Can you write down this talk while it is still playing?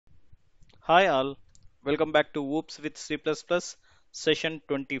Hi all, welcome back to Whoops with C++ session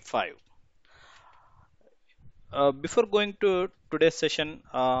 25. Before going to today's session,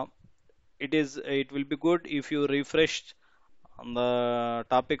 it will be good if you refresh on the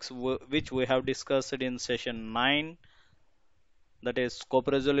topics which we have discussed in session 9, that is scope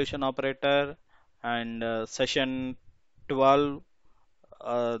resolution operator, and session 12,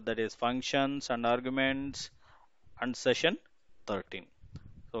 that is functions and arguments, and session 13.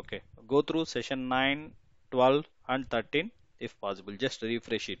 Okay, go through session 9, 12, and 13 if possible. Just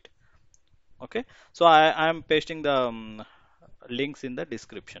refresh it. Okay, so I am pasting the links in the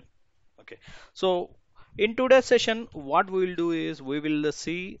description. Okay, so in today's session, what we will do is we will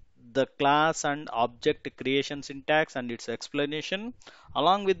see the class and object creation syntax and its explanation.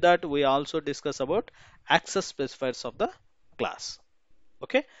 Along with that, we also discuss about access specifiers of the class.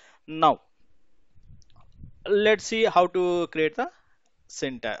 Okay, now let's see how to create the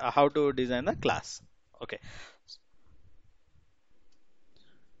syntax, how to design the class. Okay,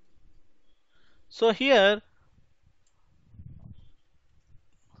 so here,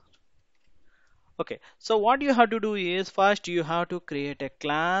 okay, so what you have to do is first you have to create a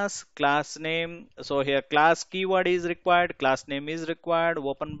class name. So here class keyword is required, class name is required,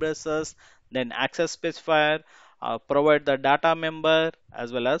 open braces, then access specifier, provide the data member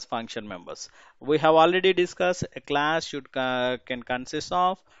as well as function members. We have already discussed a class can consist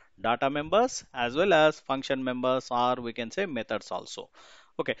of data members as well as function members, or we can say methods also.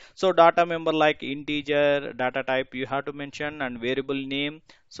 Okay, so data member like integer, data type you have to mention, and variable name.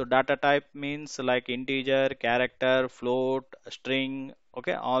 So data type means like integer, character, float, string.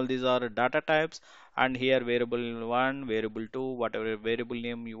 Okay, all these are data types. And here variable one, variable two, whatever variable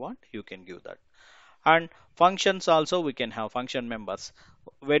name you want, you can give that. And functions also we can have function members.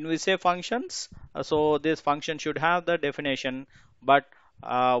 When we say functions, so this function should have the definition, but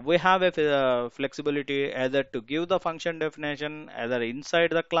we have a flexibility either to give the function definition either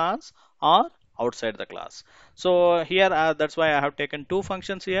inside the class or outside the class. So here that's why I have taken two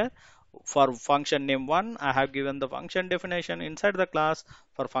functions here. For function name 1, I have given the function definition inside the class.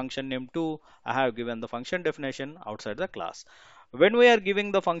 For function name 2, I have given the function definition outside the class. When we are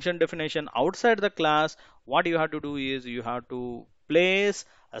giving the function definition outside the class, what you have to do is you have to place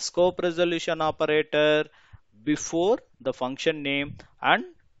a scope resolution operator before the function name and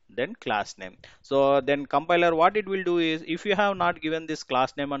then class name. So then compiler, what it will do is if you have not given this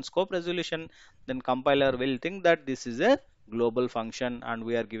class name and scope resolution, then compiler will think that this is a global function and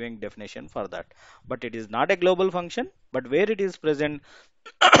we are giving definition for that. But it is not a global function, but where it is present,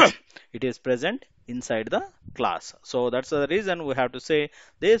 it is present inside the class. So that's the reason we have to say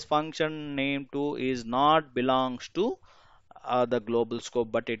this function name 2 is not belongs to the global scope,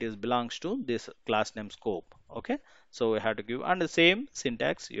 but it is belongs to this class name scope. Okay, so we have to give, and the same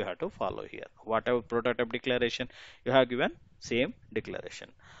syntax you have to follow here. Whatever prototype declaration you have given, same declaration.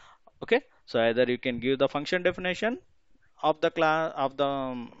 Okay, so either you can give the function definition of the class of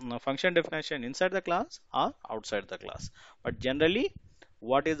the function definition inside the class or outside the class, but generally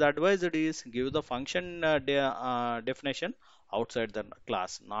what is advised is give the function definition outside the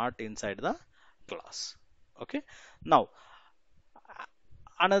class, not inside the class. Okay, now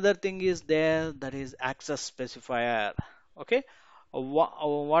another thing is there, that is access specifier. Okay,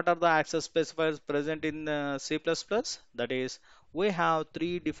 what are the access specifiers present in C++? That is, we have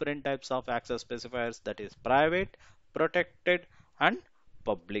three different types of access specifiers, that is private, protected, and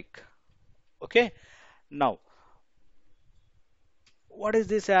public. Okay, now what is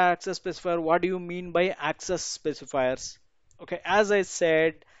this access specifier? What do you mean by access specifiers? Okay, as I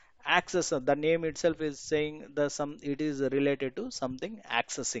said, access, the name itself is saying the some, it is related to something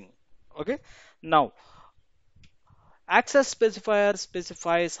accessing. Okay, now access specifier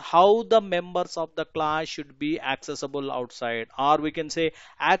specifies how the members of the class should be accessible outside, or we can say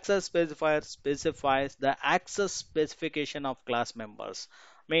access specifier specifies the access specification of class members.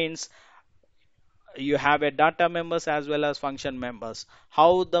 Means you have a data members as well as function members.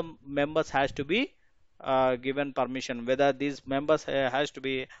 How the members has to be given permission, whether these members has to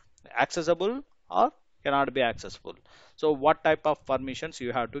be accessible or cannot be accessible. So what type of permissions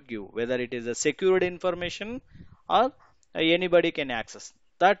you have to give, whether it is a secured information or anybody can access.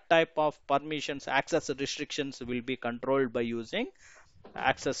 That type of permissions, access restrictions will be controlled by using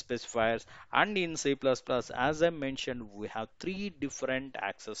access specifiers. And in C++, as I mentioned, we have three different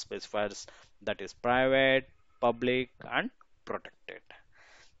access specifiers, that is private, public, and protected.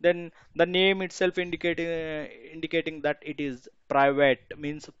 Then the name itself indicating that it is private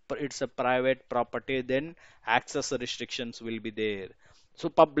means it's a private property, then access restrictions will be there. So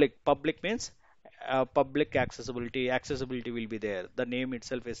public means public accessibility will be there. The name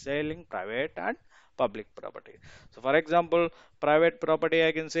itself is saying private and public property. So for example, private property,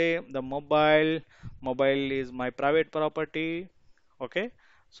 I can say the mobile is my private property. Okay,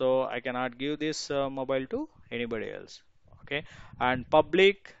 so I cannot give this mobile to anybody else. Okay, and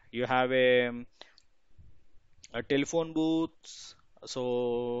public, you have a telephone booths,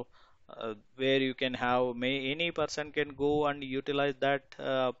 so where you can have any person can go and utilize that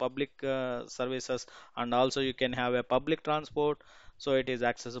public services, and also you can have a public transport, so it is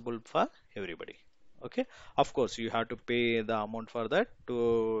accessible for everybody. Okay, of course you have to pay the amount for that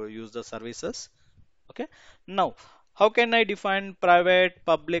to use the services. Okay, now how can I define private,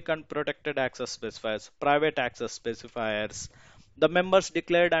 public, and protected access specifiers? Private access specifiers. The members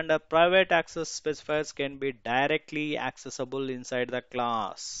declared under private access specifiers can be directly accessible inside the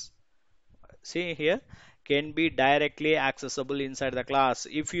class. See here, can be directly accessible inside the class.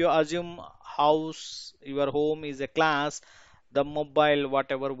 If you assume house, your home is a class, the mobile,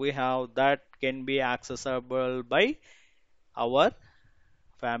 whatever we have, that can be accessible by our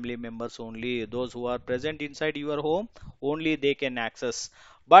family members only. Those who are present inside your home, only they can access,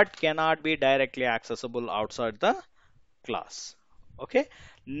 but cannot be directly accessible outside the class. Okay.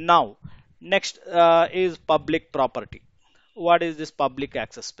 Now, next is public property. What is this public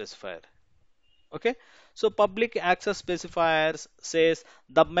access specifier? Okay, so public access specifiers says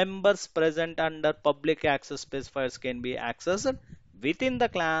the members present under public access specifiers can be accessed within the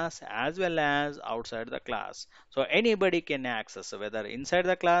class as well as outside the class. So anybody can access, whether inside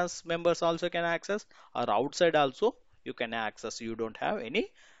the class members also can access, or outside also you can access. You don't have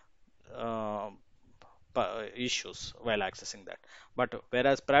any uh, issues while accessing that. But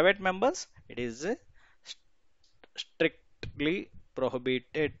whereas private members, it is strictly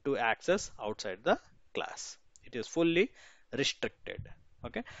prohibited to access outside the class. It is fully restricted.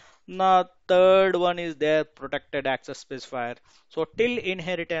 Okay. Now, third one is their protected access specifier. So, till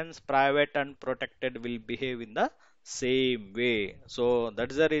inheritance, private and protected will behave in the same way. So,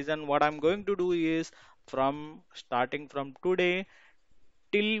 that is the reason what I'm going to do is from starting from today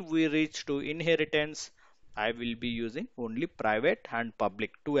till we reach to inheritance, I will be using only private and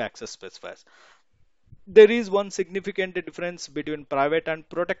public two access specifiers. There is one significant difference between private and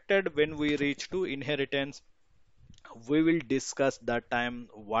protected when we reach to inheritance. We will discuss that time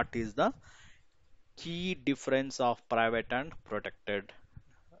what is the key difference of private and protected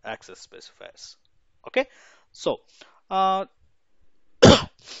access specifiers. Okay, so uh,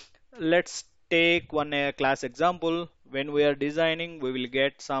 let's take one class example. When we are designing, we will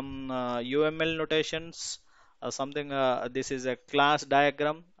get some UML notations. Something. This is a class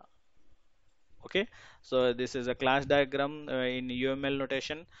diagram. Okay, so this is a class diagram in UML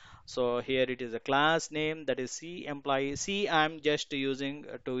notation. So here it is a class name, that is C employee. C I'm just using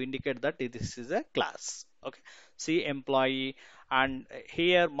to indicate that this is a class. Okay, C employee, and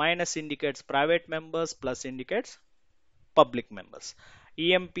here minus indicates private members, plus indicates public members.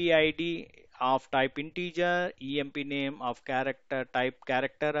 EMP ID of type integer, EMP name of character type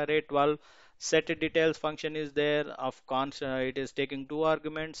character array 12. Set details function is there of it is taking two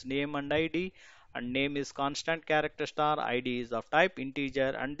arguments, name and ID, and name is constant character star, ID is of type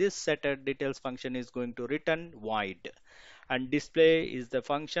integer, and this set details function is going to return void. And display is the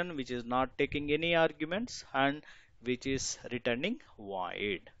function which is not taking any arguments and which is returning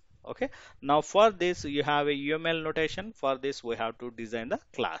void. Okay, now for this you have a UML notation. For this we have to design the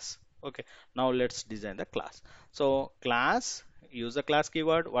class. Okay, now let's design the class. So class, use the class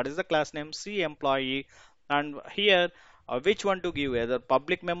keyword. What is the class name? C employee. And here which one to give, either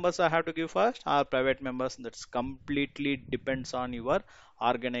public members I have to give first or private members. That's completely depends on your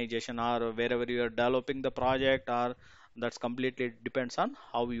organization or wherever you are developing the project, or that's completely depends on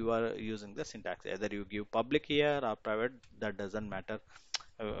how you are using the syntax. Either you give public here or private, that doesn't matter.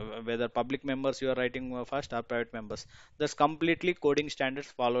 Whether public members you are writing first or private members, that's completely coding standards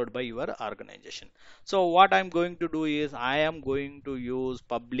followed by your organization. So what I'm going to do is I am going to use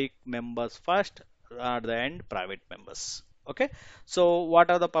public members first, at the end private members. Okay, so what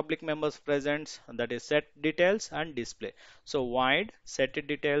are the public members presents? That is set details and display. So void set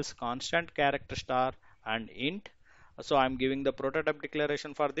details constant character star and int. So I'm giving the prototype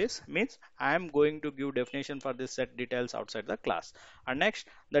declaration for this, means I am going to give definition for this set details outside the class. And next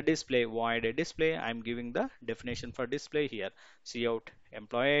the display, void display, I'm giving the definition for display here, cout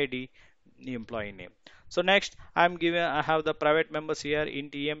employee ID, employee name. So next I'm giving, I have the private members here,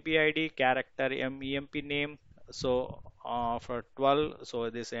 int emp id character emp name. So for 12, so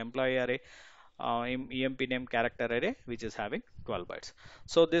this employee array emp name character array which is having 12 bytes.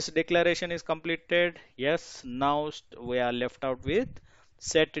 So this declaration is completed. Yes, now we are left out with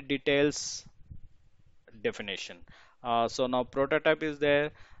set details definition. So now prototype is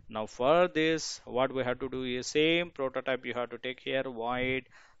there. Now for this, what we have to do is same prototype you have to take here, void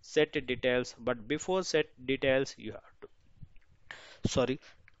set details. But before set details, you have to, sorry,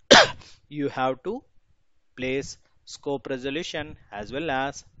 you have to place scope resolution as well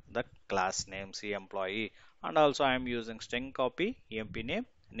as the class name C employee. And also I am using string copy emp name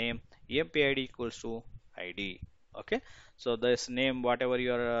emp id equals to id. Okay, so this name whatever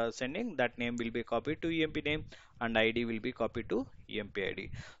you are sending, that name will be copied to emp name and id will be copied to emp id.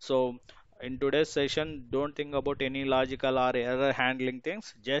 So in today's session, don't think about any logical or error handling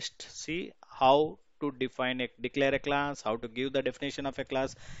things. Just see how to declare a class, how to give the definition of a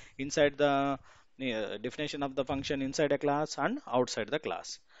class inside the definition of the function inside a class and outside the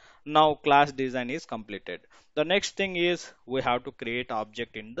class. Now class design is completed. The next thing is we have to create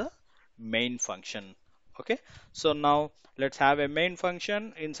object in the main function. Okay, so now let's have a main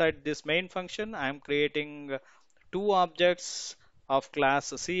function. Inside this main function, I am creating two objects of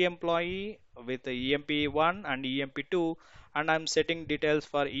class C employee with emp1 and emp2, and I'm setting details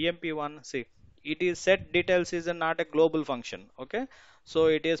for emp1. See, it is set details is not a global function. Okay, so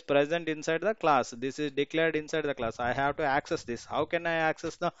it is present inside the class. This is declared inside the class. I have to access this. How can I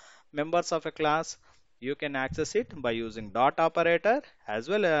access the members of a class? You can access it by using dot operator as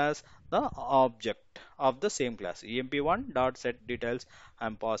well as the object of the same class. emp1 dot set details,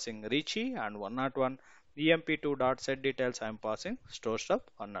 I'm passing Richie and 101. emp2 dot set details, I'm passing store stuff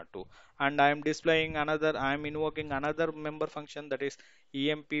 102. And I'm displaying another, I'm invoking another member function, that is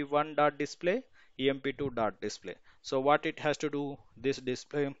emp1 dot display, emp2 dot display. So what it has to do, this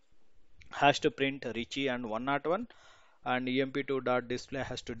display has to print Richie and 101, and emp2 dot display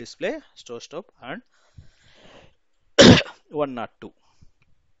has to display store stop and 102.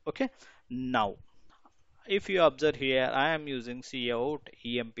 Okay, now if you observe here, I am using cout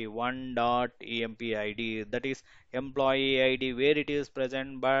emp1 dot empid, that is employee ID, where it is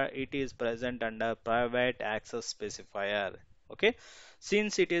present, but it is present under private access specifier. Okay,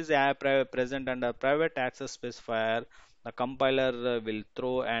 since it is present under private access specifier, the compiler will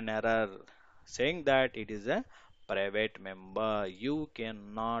throw an error saying that it is a private member. You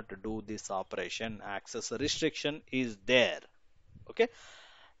cannot do this operation. Access restriction is there. Okay,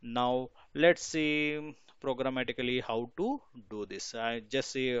 now let's see programmatically how to do this. I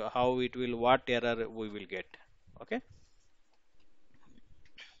just see how it will, what error we will get. Okay,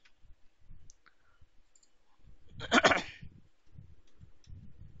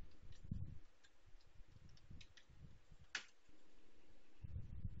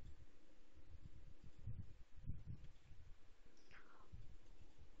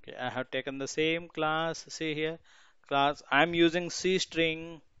 okay, I have taken the same class. See here, class. I'm using C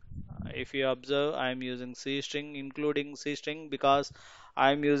string. If you observe, I'm using C string, including C string, because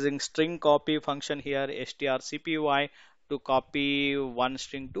I'm using string copy function here, strcpy, to copy one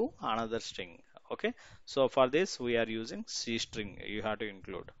string to another string. Okay, so for this we are using C string. You have to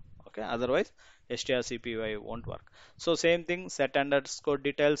include. Okay, otherwise strcpy won't work. So same thing, set underscore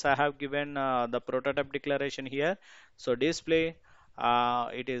details. I have given the prototype declaration here. So display,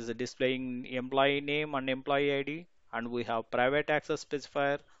 it is displaying employee name and employee ID, and we have private access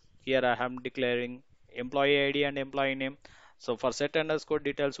specifier. Here I am declaring employee ID and employee name. So for set underscore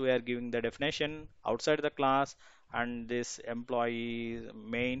details, we are giving the definition outside the class, and this employee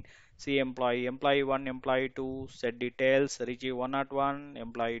main see employee, employee 1, employee 2, set details, Richie 101,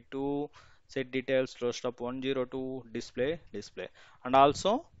 employee 2, set details, closed up 102, display. And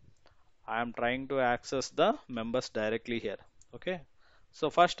also I am trying to access the members directly here. Okay. So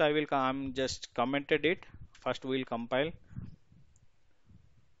first I'm just commented it. First we'll compile.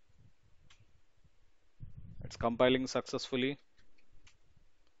 It's compiling successfully.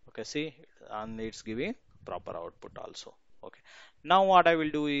 Okay, see, and it's giving proper output also. Okay, now what I will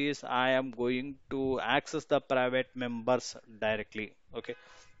do is I am going to access the private members directly. Okay,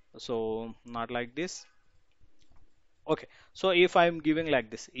 so not like this. Okay, so if I'm giving like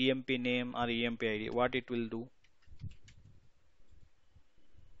this emp name or emp id, what it will do?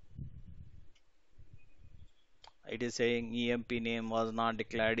 It is saying emp name was not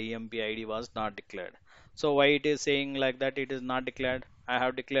declared, emp id was not declared. So why it is saying like that? It is not declared. I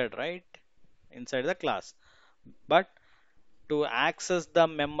have declared, right, inside the class. But to access the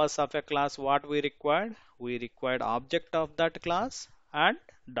members of a class, what we required? We required object of that class and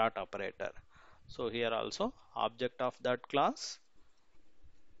dot operator. So here also object of that class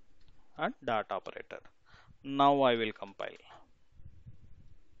and dot operator. Now I will compile.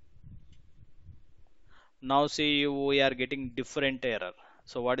 Now see, we are getting different error.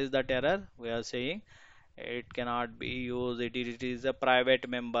 So what is that error? We are saying it cannot be used. It is a private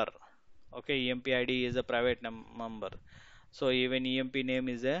member. Okay, EMP ID is a private member. So even EMP name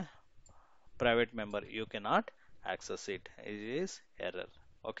is a private member, you cannot access it. It is error.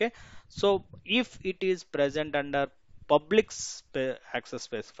 Okay, so if it is present under public access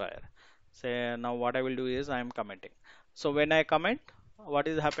specifier, say now what I will do is I am commenting. So when I comment, what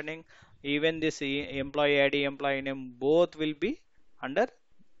is happening, even this employee ID, employee name, both will be under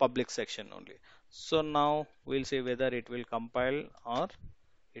public section only. So now we'll see whether it will compile or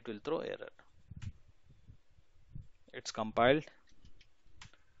it will throw error. It's compiled.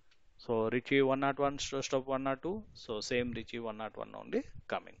 So retrieve 101, stop 102. So same retrieve 101 only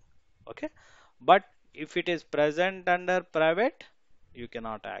coming. Okay. But if it is present under private, you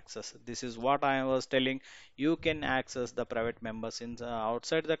cannot access. This is what I was telling. You can access the private members in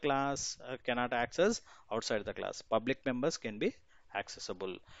outside the class, cannot access outside the class. Public members can be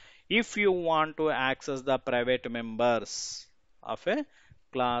accessible. If you want to access the private members of a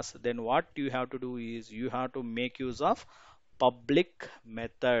class, then what you have to do is you have to make use of public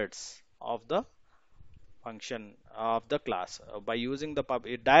methods of the function of the class. By using the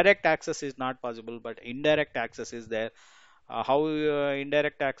direct access is not possible, but indirect access is there. How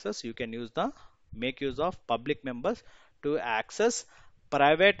indirect access? You can use the make use of public members to access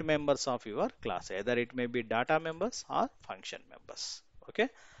private members of your class. Either it may be data members or function members. Okay.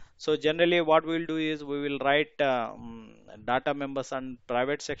 So generally what we will do is we will write data members on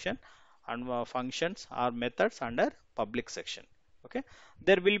private section and functions or methods under public section. Okay.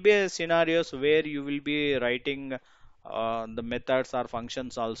 There will be scenarios where you will be writing the methods or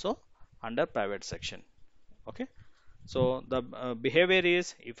functions also under private section. Okay. So the behavior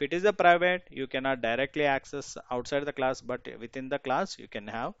is, if it is a private, you cannot directly access outside the class, but within the class you can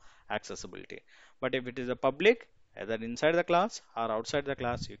have accessibility. But if it is a public, either inside the class or outside the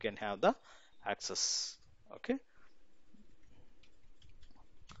class, you can have the access. Okay.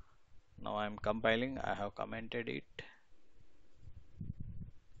 Now I am compiling. I have commented it.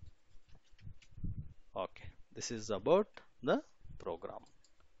 Okay. This is about the program.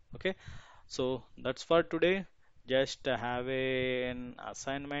 Okay. So that's for today. Just have an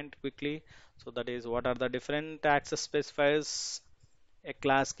assignment quickly. So that is, what are the different access specifiers a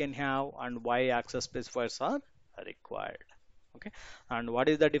class can have and why access specifiers are required. Okay. And what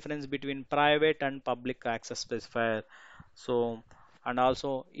is the difference between private and public access specifier? So, and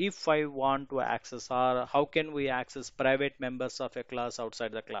also if I want to access, or how can we access private members of a class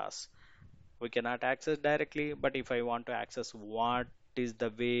outside the class? We cannot access directly, but if I want to access, what is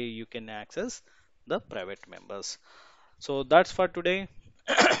the way you can access the private members? So that's for today.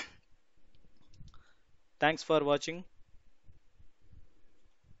 Thanks for watching.